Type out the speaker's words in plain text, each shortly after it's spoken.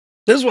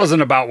This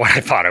wasn't about what I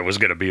thought it was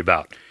going to be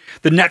about.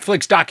 The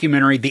Netflix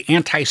documentary, The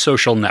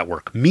Antisocial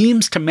Network,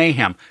 Memes to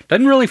Mayhem,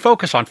 doesn't really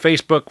focus on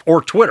Facebook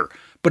or Twitter,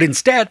 but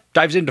instead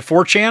dives into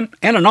 4chan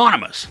and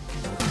Anonymous.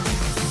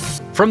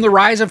 From the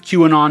rise of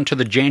QAnon to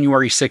the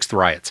January 6th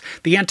riots,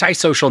 the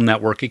Antisocial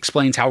Network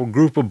explains how a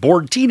group of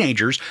bored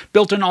teenagers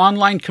built an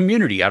online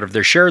community out of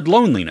their shared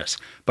loneliness,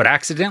 but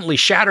accidentally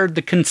shattered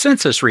the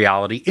consensus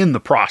reality in the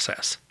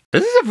process.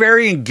 This is a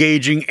very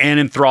engaging and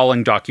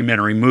enthralling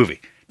documentary movie.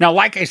 Now,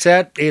 like I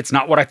said, it's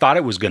not what I thought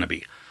it was going to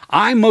be.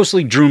 I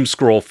mostly doom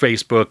scroll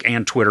Facebook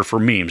and Twitter for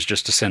memes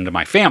just to send to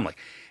my family.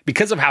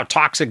 Because of how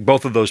toxic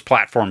both of those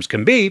platforms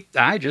can be,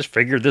 I just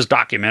figured this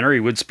documentary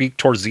would speak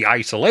towards the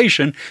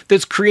isolation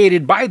that's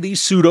created by these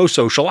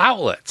pseudo-social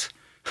outlets.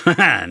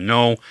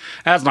 No,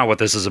 that's not what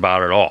this is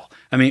about at all.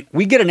 I mean,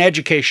 we get an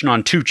education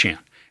on 2chan,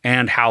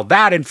 and how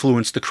that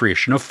influenced the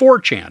creation of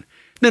 4chan,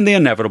 then the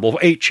inevitable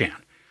 8chan.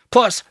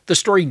 Plus, the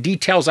story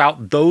details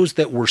out those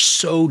that were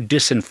so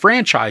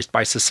disenfranchised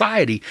by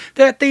society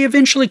that they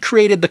eventually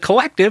created the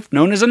collective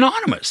known as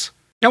Anonymous.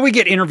 Now we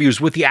get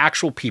interviews with the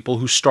actual people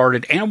who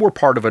started and were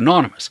part of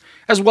Anonymous,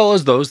 as well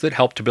as those that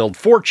helped to build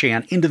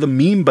 4chan into the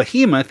meme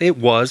behemoth it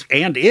was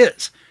and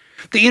is.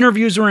 The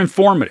interviews are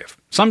informative,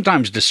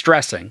 sometimes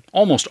distressing,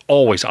 almost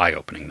always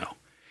eye-opening though.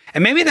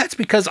 And maybe that's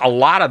because a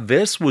lot of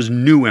this was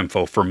new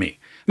info for me.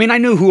 I mean, I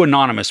knew who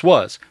Anonymous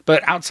was,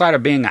 but outside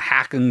of being a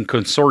hacking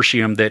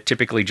consortium that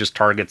typically just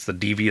targets the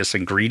devious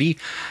and greedy,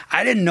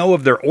 I didn't know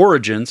of their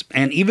origins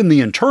and even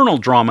the internal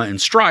drama and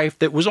strife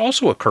that was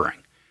also occurring.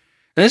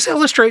 This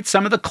illustrates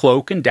some of the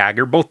cloak and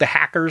dagger both the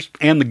hackers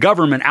and the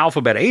government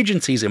alphabet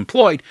agencies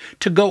employed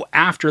to go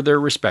after their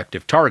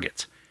respective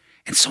targets.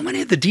 And so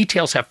many of the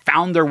details have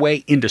found their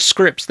way into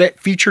scripts that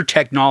feature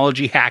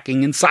technology,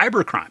 hacking, and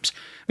cybercrimes.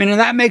 I mean, and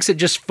that makes it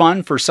just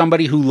fun for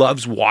somebody who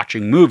loves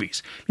watching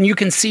movies. And you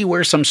can see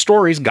where some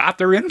stories got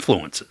their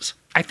influences.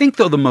 I think,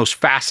 though, the most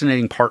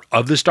fascinating part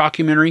of this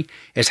documentary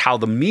is how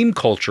the meme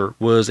culture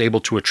was able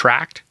to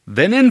attract,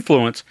 then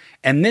influence,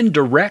 and then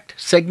direct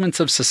segments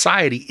of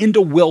society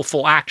into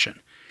willful action.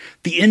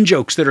 The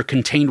in-jokes that are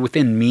contained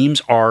within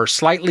memes are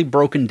slightly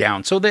broken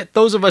down so that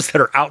those of us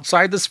that are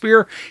outside the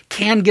sphere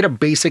can get a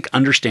basic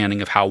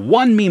understanding of how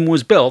one meme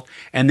was built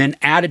and then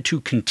added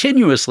to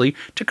continuously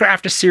to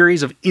craft a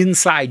series of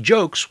inside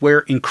jokes where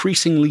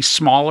increasingly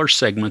smaller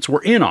segments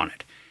were in on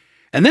it.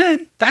 And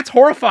then, that's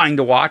horrifying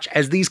to watch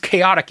as these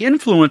chaotic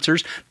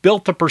influencers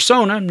built the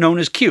persona known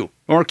as Q,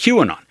 or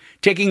QAnon,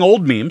 taking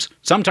old memes,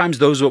 sometimes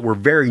those that were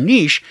very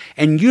niche,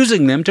 and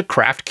using them to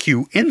craft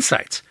Q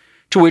insights,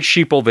 to which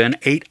sheeple then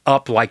ate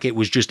up like it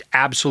was just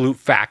absolute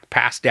fact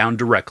passed down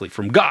directly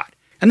from God.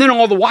 And then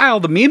all the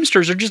while, the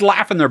memesters are just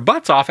laughing their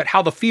butts off at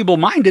how the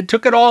feeble-minded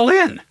took it all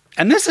in.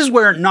 And this is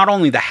where not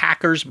only the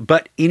hackers,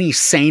 but any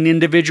sane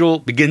individual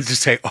begins to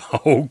say,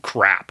 oh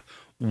crap,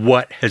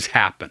 what has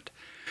happened?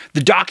 The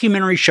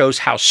documentary shows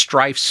how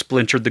strife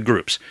splintered the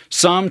groups,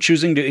 some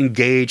choosing to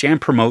engage and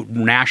promote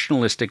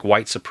nationalistic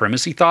white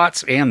supremacy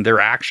thoughts and their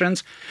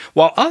actions,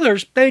 while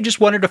others, they just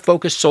wanted to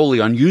focus solely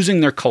on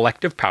using their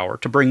collective power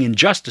to bring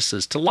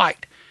injustices to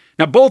light.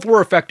 Now, both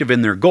were effective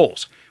in their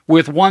goals,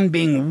 with one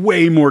being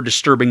way more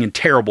disturbing and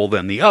terrible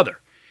than the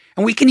other.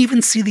 And we can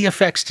even see the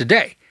effects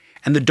today.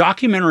 And the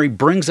documentary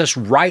brings us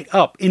right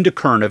up into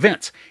current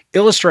events,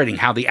 illustrating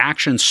how the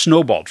actions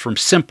snowballed from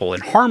simple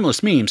and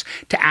harmless memes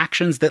to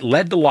actions that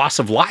led to loss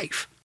of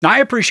life. Now, I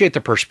appreciate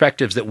the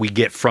perspectives that we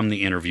get from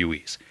the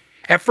interviewees.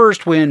 At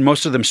first, when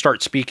most of them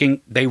start speaking,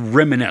 they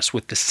reminisce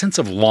with the sense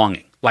of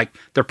longing, like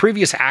their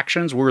previous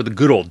actions were the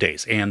good old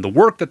days, and the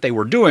work that they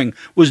were doing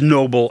was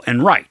noble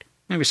and right.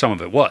 Maybe some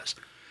of it was.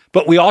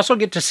 But we also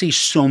get to see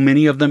so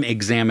many of them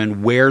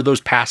examine where those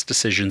past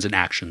decisions and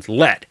actions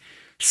led,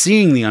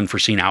 seeing the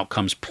unforeseen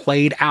outcomes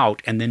played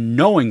out and then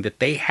knowing that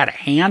they had a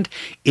hand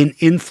in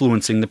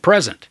influencing the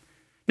present.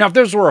 Now, if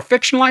this were a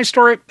fictionalized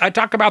story, I'd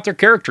talk about their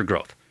character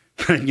growth.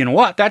 You know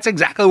what? That's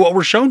exactly what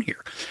we're shown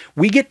here.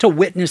 We get to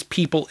witness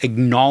people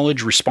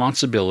acknowledge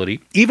responsibility,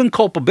 even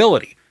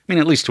culpability. I mean,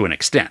 at least to an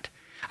extent.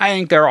 I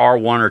think there are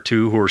one or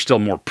two who are still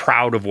more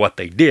proud of what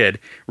they did,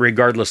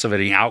 regardless of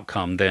any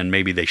outcome, than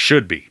maybe they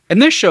should be.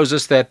 And this shows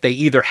us that they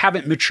either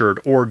haven't matured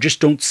or just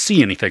don't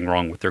see anything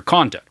wrong with their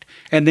conduct.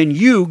 And then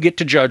you get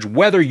to judge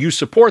whether you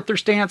support their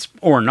stance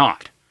or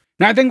not.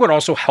 Now, I think what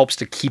also helps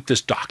to keep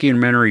this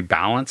documentary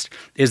balanced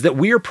is that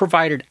we are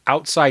provided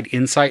outside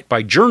insight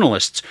by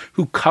journalists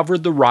who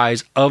covered the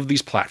rise of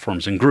these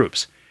platforms and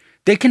groups.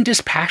 They can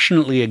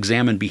dispassionately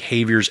examine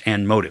behaviors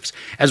and motives,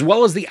 as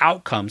well as the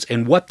outcomes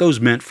and what those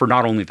meant for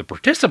not only the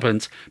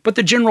participants, but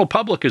the general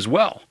public as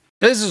well.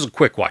 This is a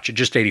quick watch at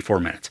just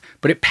 84 minutes,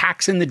 but it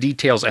packs in the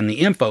details and the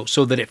info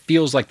so that it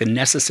feels like the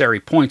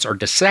necessary points are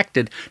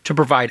dissected to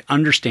provide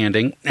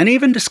understanding and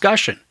even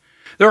discussion.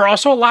 There are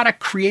also a lot of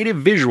creative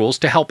visuals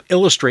to help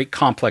illustrate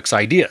complex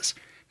ideas.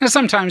 Now,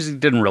 sometimes it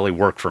didn't really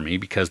work for me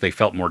because they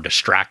felt more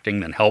distracting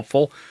than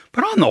helpful,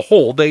 but on the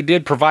whole, they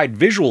did provide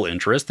visual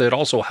interest that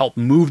also helped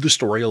move the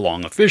story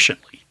along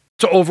efficiently.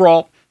 So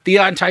overall, The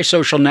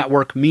Antisocial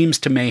Network, Memes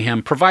to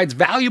Mayhem, provides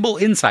valuable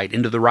insight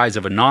into the rise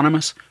of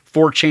Anonymous,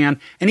 4chan,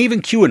 and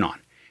even QAnon,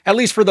 at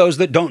least for those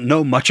that don't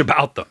know much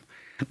about them.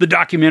 The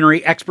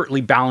documentary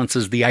expertly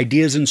balances the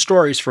ideas and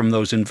stories from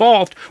those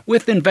involved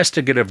with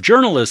investigative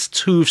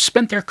journalists who've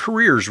spent their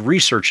careers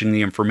researching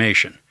the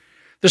information.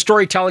 The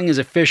storytelling is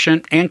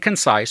efficient and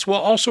concise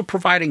while also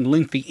providing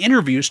lengthy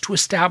interviews to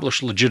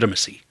establish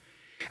legitimacy.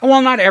 And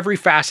while not every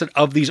facet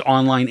of these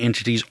online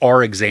entities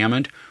are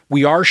examined,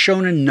 we are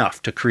shown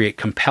enough to create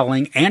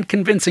compelling and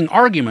convincing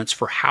arguments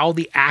for how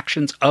the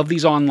actions of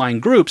these online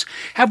groups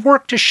have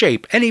worked to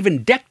shape and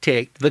even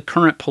dictate the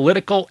current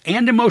political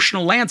and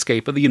emotional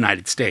landscape of the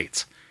United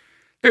States.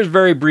 There's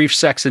very brief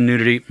sex and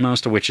nudity,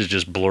 most of which is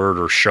just blurred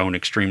or shown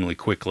extremely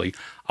quickly,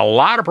 a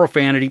lot of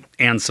profanity,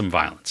 and some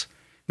violence.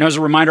 Now, as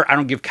a reminder, I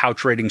don't give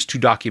couch ratings to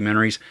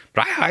documentaries,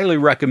 but I highly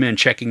recommend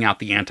checking out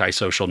the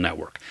Antisocial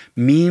Network,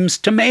 Memes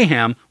to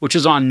Mayhem, which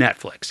is on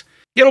Netflix.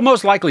 It'll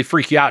most likely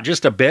freak you out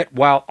just a bit,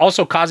 while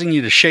also causing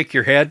you to shake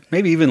your head,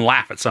 maybe even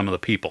laugh at some of the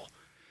people.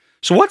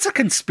 So what's a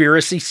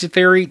conspiracy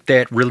theory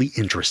that really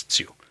interests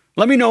you?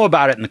 Let me know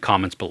about it in the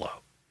comments below.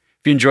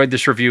 If you enjoyed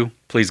this review,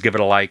 please give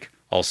it a like.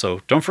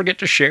 Also, don't forget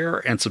to share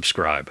and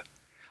subscribe.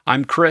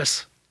 I'm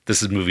Chris.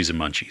 This is Movies and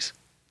Munchies.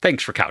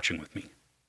 Thanks for couching with me.